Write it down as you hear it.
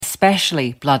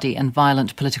especially bloody and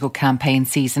violent political campaign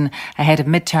season ahead of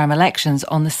midterm elections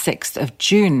on the 6th of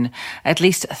June. At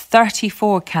least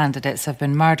 34 candidates have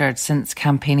been murdered since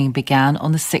campaigning began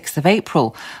on the 6th of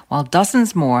April, while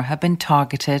dozens more have been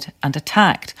targeted and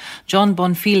attacked. John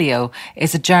Bonfiglio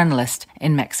is a journalist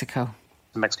in Mexico.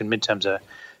 The Mexican midterms are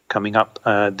coming up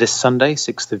this Sunday,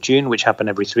 6th of June, which happen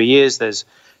every 3 years. There's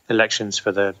elections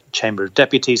for the Chamber of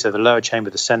Deputies, so the lower chamber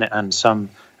of the Senate, and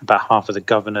about half of the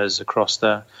governors across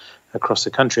the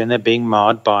country, and they're being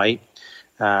marred by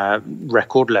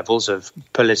record levels of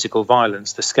political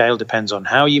violence. The scale depends on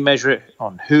how you measure it,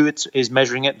 on who is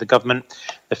measuring it.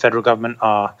 The federal government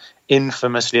are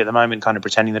infamously at the moment kind of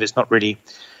pretending that it's not really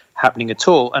happening at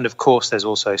all. And of course, there's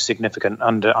also significant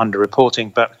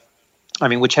underreporting. But I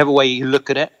mean, whichever way you look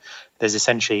at it,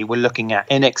 we're looking at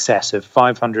in excess of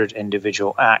 500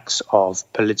 individual acts of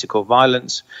political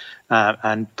violence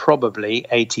and probably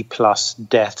 80 plus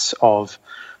deaths of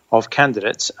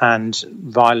candidates, and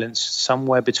violence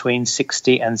somewhere between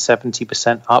 60 and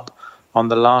 70% up on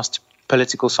the last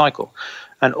political cycle.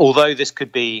 And although this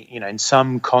could be, in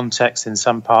some context, in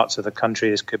some parts of the country,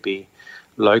 this could be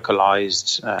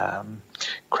localized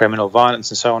criminal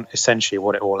violence and so on, essentially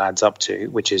what it all adds up to,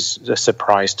 which is a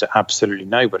surprise to absolutely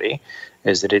nobody,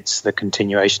 is that it's the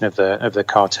continuation of the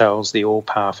cartels, the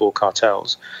all-powerful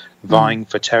cartels, vying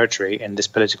for territory in this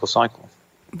political cycle.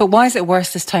 But why is it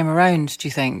worse this time around, do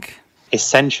you think?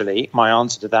 Essentially, my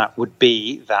answer to that would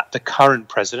be that the current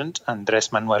president,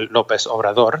 Andrés Manuel López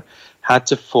Obrador, had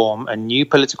to form a new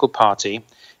political party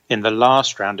in the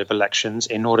last round of elections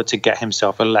in order to get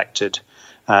himself elected.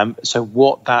 So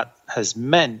what that has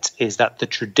meant is that the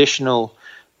traditional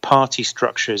party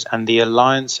structures and the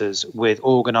alliances with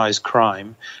organised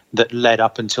crime that led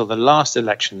up until the last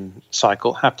election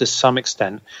cycle have to some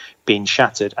extent been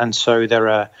shattered. And so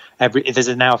there's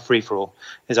now a free-for-all.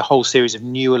 There's a whole series of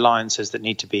new alliances that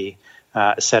need to be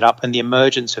set up. And the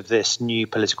emergence of this new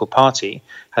political party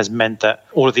has meant that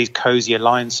all of these cozy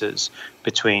alliances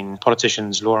between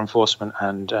politicians, law enforcement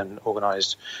and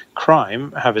organised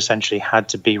crime have essentially had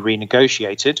to be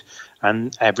renegotiated,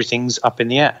 and everything's up in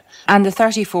the air. And the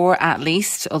 34 at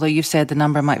least, although you've said the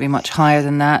number might be much higher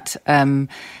than that,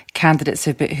 candidates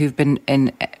who've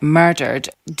been murdered,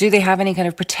 do they have any kind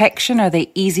of protection? Are they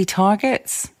easy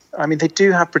targets? I mean, they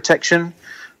do have protection,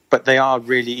 but they are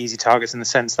really easy targets in the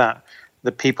sense that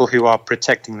the people who are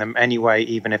protecting them anyway,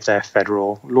 even if they're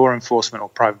federal law enforcement or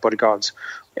private bodyguards,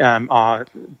 are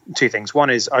two things.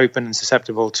 One is open and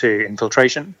susceptible to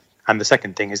infiltration. And the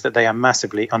second thing is that they are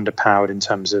massively underpowered in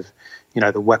terms of,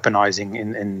 the weaponizing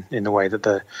in the way that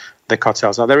the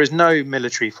cartels are. There is no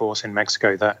military force in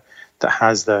Mexico that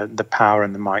has the power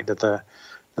and the might that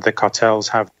the cartels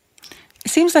have.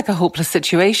 It seems like a hopeless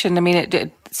situation. I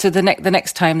mean, so the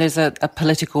next time there's a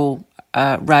political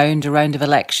round of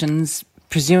elections,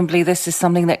 presumably this is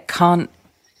something that can't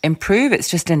improve. It's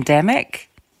just endemic.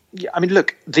 Yeah, I mean,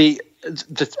 look,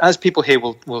 as people here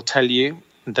will tell you,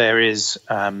 there is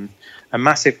a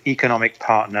massive economic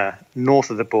partner north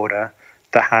of the border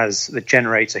that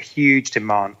generates a huge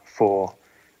demand for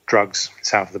drugs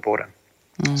south of the border.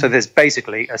 So there's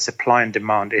basically a supply and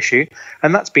demand issue,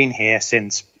 and that's been here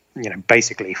since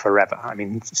basically forever. I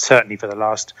mean, certainly for the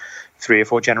last 3 or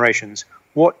 4 generations.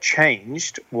 What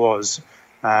changed was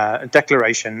a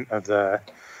declaration of the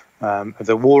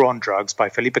war on drugs by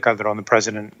Felipe Calderón, the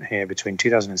president here between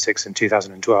 2006 and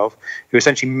 2012, who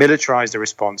essentially militarized a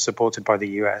response supported by the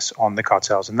US on the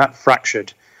cartels, and that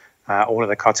fractured all of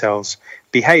the cartels'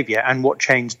 behavior. And what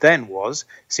changed then was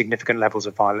significant levels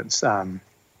of violence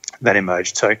that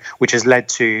emerged, which has led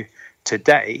to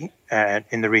today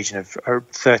in the region of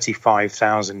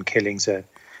 35,000 killings a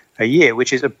year,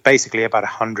 which is basically about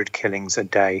 100 killings a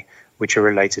day, which are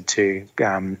related to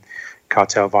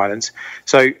cartel violence.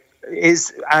 So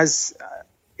is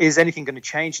anything going to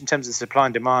change in terms of the supply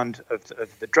and demand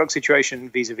of the drug situation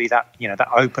vis-a-vis that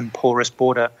open, porous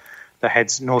border that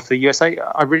heads north of the USA?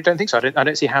 I really don't think so. I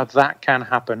don't see how that can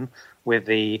happen with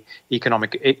the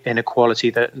economic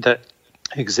inequality that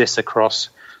exists across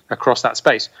that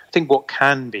space. I think what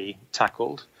can be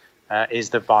tackled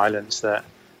is the violence that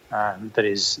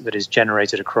is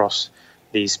generated across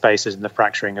these spaces and the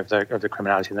fracturing of the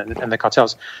criminality and the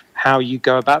cartels. How you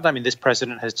go about that? I mean, this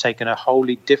president has taken a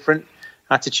wholly different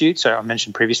attitude. So I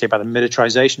mentioned previously about the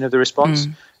militarization of the response.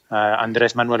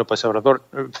 Andrés Manuel López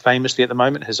Obrador famously at the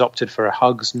moment has opted for a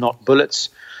hugs, not bullets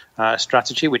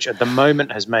strategy, which at the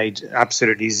moment has made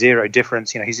absolutely zero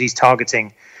difference. He's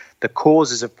targeting the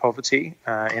causes of poverty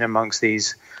in amongst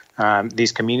these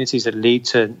communities that lead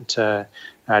to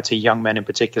to young men in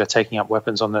particular taking up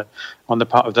weapons on the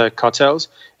part of the cartels.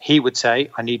 He would say,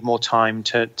 I need more time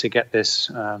to get this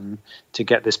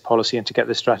policy and to get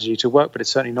this strategy to work, but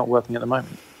it's certainly not working at the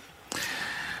moment.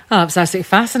 Oh, it's absolutely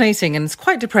fascinating and it's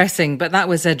quite depressing. But that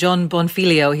was John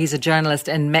Bonfiglio. He's a journalist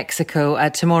in Mexico.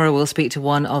 Tomorrow we'll speak to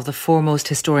one of the foremost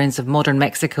historians of modern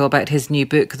Mexico about his new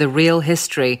book, The Real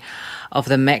History of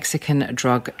the Mexican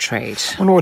Drug Trade.